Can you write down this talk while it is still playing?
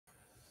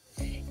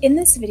In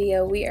this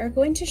video, we are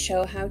going to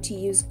show how to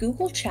use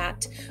Google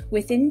Chat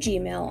within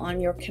Gmail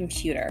on your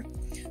computer.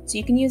 So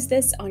you can use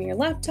this on your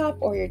laptop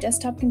or your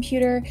desktop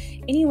computer,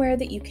 anywhere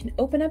that you can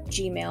open up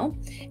Gmail.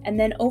 And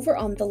then over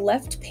on the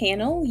left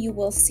panel, you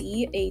will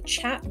see a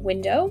chat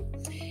window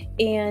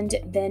and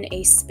then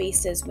a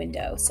spaces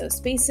window. So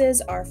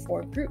spaces are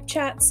for group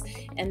chats,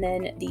 and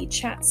then the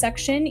chat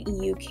section,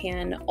 you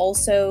can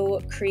also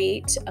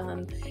create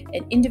an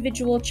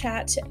individual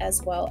chat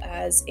as well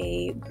as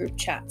a group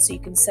chat. So you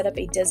can set up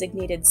a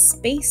designated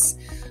space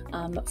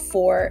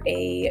for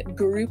a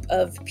group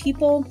of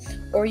people,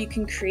 or you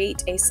can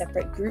create a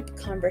separate group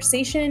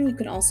conversation. You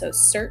can also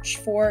search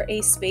for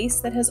a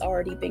space that has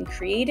already been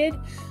created,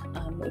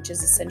 which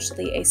is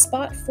essentially a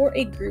spot for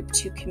a group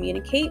to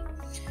communicate.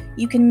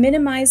 You can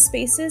minimize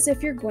spaces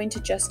if you're going to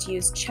just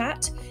use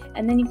chat,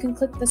 and then you can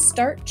click the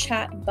Start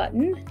Chat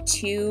button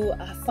to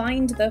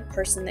find the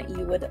person that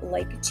you would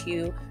like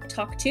to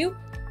talk to.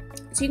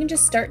 So you can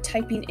just start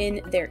typing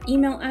in their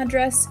email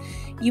address.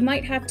 You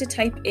might have to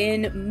type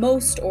in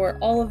most or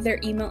all of their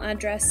email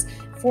address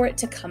for it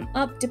to come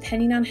up,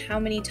 depending on how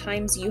many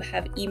times you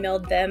have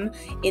emailed them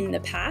in the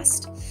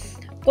past.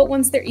 But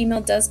once their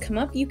email does come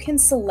up, you can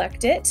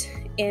select it,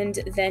 and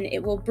then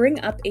it will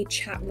bring up a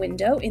chat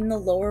window in the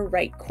lower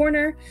right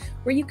corner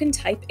where you can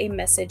type a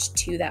message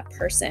to that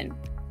person.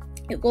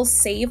 It will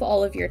save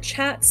all of your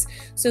chats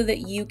so that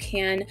you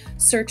can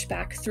search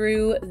back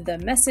through the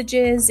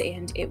messages,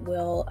 and it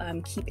will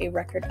keep a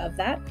record of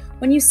that.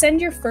 When you send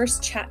your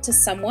first chat to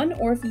someone,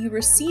 or if you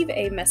receive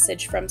a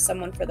message from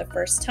someone for the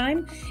first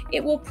time,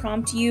 it will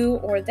prompt you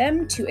or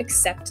them to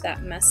accept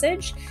that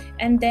message,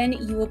 and then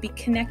you will be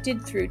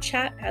connected through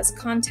chat as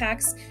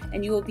contacts,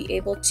 and you will be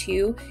able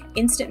to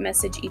instant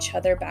message each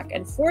other back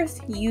and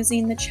forth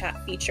using the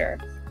chat feature.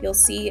 You'll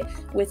see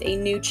with a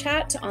new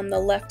chat on the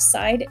left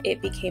side,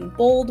 it became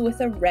bold with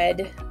a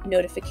red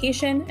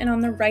notification, and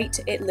on the right,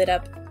 it lit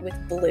up with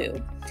blue.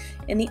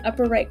 In the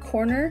upper right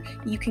corner,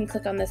 you can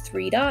click on the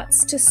three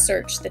dots to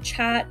search the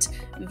chat,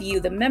 view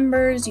the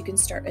members. You can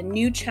start a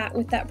new chat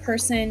with that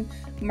person,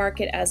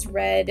 mark it as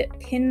read,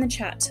 pin the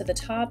chat to the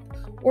top,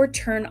 or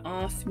turn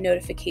off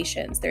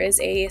notifications. There is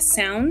a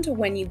sound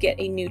when you get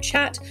a new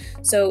chat.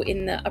 So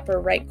in the upper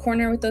right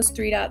corner with those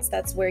three dots,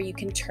 that's where you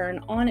can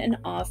turn on and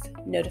off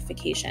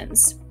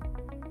notifications.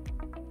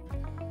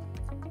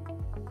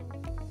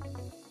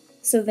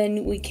 So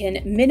then we can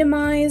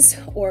minimize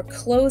or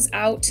close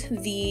out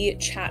the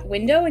chat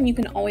window, and you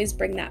can always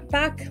bring that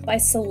back by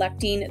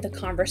selecting the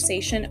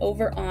conversation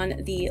over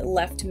on the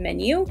left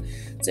menu.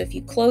 So if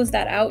you close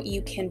that out,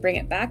 you can bring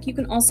it back. You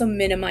can also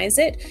minimize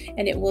it,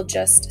 and it will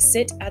just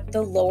sit at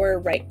the lower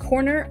right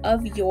corner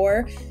of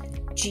your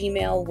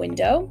Gmail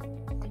window.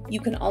 You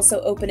can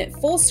also open it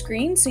full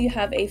screen, so you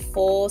have a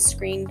full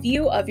screen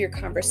view of your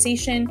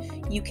conversation.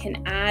 You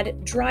can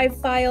add Drive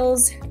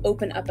files,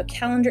 open up a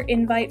calendar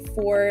invite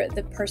for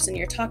the person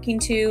you're talking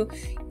to.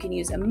 You can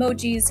use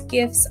emojis,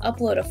 GIFs,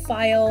 upload a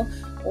file,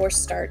 or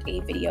start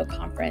a video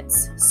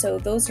conference. So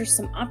those are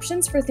some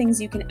options for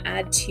things you can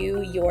add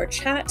to your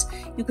chat.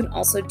 You can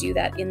also do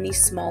that in the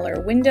smaller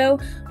window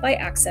by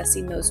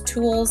accessing those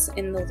tools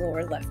in the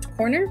lower left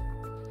corner.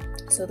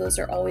 So those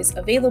are always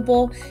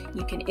available.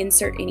 You can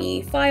insert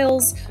any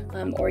files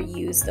or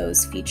use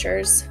those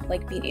features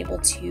like being able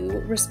to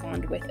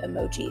respond with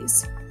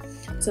emojis.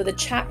 So the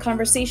chat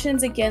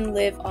conversations again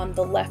live on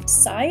the left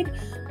side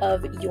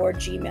of your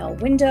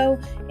Gmail window,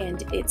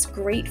 and it's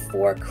great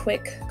for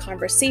quick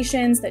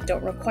conversations that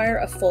don't require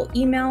a full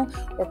email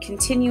or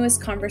continuous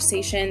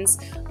conversations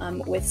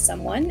with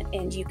someone.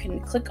 And you can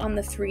click on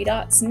the three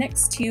dots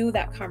next to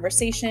that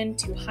conversation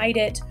to hide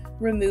it,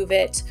 remove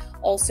it,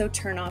 also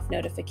turn off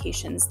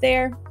notifications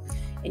there.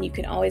 And you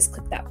can always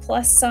click that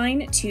plus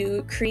sign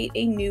to create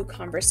a new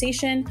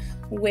conversation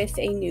with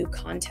a new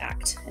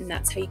contact. And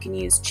that's how you can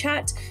use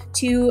chat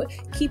to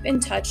keep in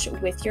touch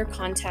with your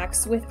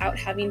contacts without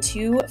having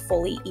to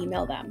fully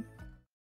email them.